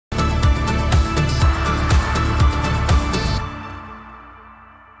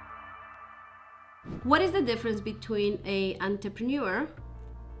What is the difference between an entrepreneur,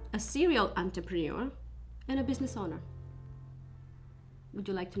 a serial entrepreneur, and a business owner? Would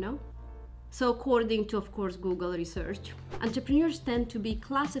you like to know? So according to, of course, Google research, entrepreneurs tend to be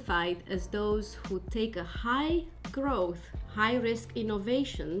classified as those who take a high growth, high risk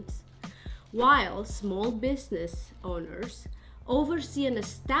innovations, while small business owners oversee an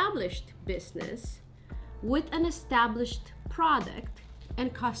established business with an established product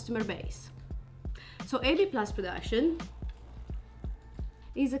and customer base. So AB Plus Production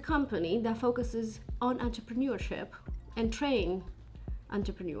is a company that focuses on entrepreneurship and train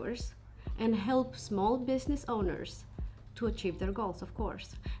entrepreneurs and help small business owners to achieve their goals, of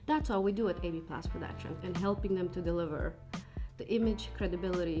course. That's all we do at AB Plus Production, and helping them to deliver the image,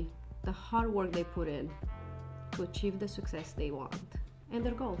 credibility, the hard work they put in to achieve the success they want and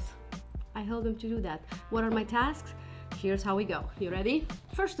their goals. I help them to do that. What are my tasks? Here's how we go. You ready?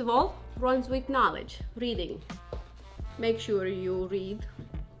 First of all, runs with knowledge, reading. Make sure you read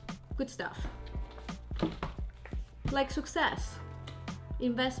good stuff like success,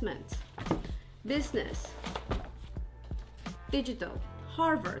 investments, business, digital,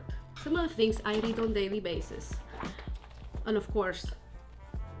 Harvard, some of the things I read on a daily basis. And of course,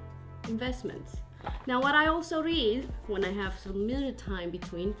 investments. Now what I also read when I have some minute time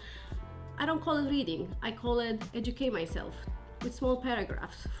between, I don't call it reading, I call it educate myself with small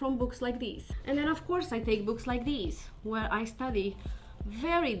paragraphs from books like these. And then of course I take books like these where I study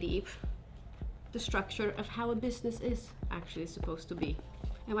very deep the structure of how a business is actually supposed to be.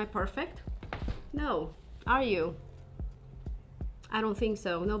 Am I perfect? No. Are you? I don't think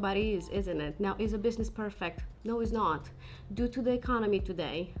so. Nobody is, isn't it? Now, is a business perfect? No, it's not. Due to the economy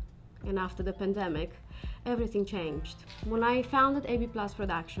today and after the pandemic, everything changed. When I founded AB Plus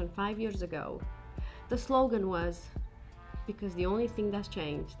Production 5 years ago, the slogan was, because the only thing that's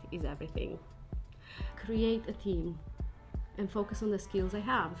changed is everything. Create a team and focus on the skills I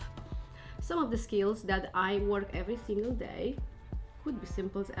have. Some of the skills that I work every single day could be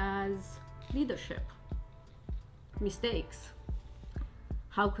simple as leadership, mistakes,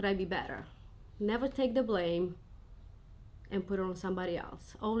 how could I be better, never take the blame and put it on somebody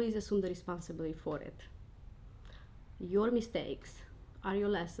else, always assume the responsibility for it. Your mistakes are your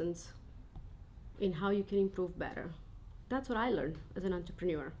lessons in how you can improve better. That's what I learned as an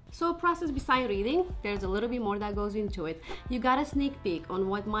entrepreneur. So a process beside reading, there's a little bit more that goes into it. You got a sneak peek on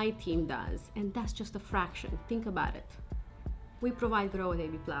what my team does, and that's just a fraction. Think about it. We provide Grow at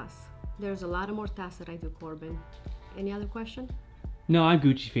AB Plus. There's a lot of more tasks that I do, Corbin. Any other question? No, I'm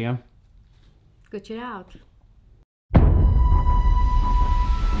Gucci fam. Good shit out.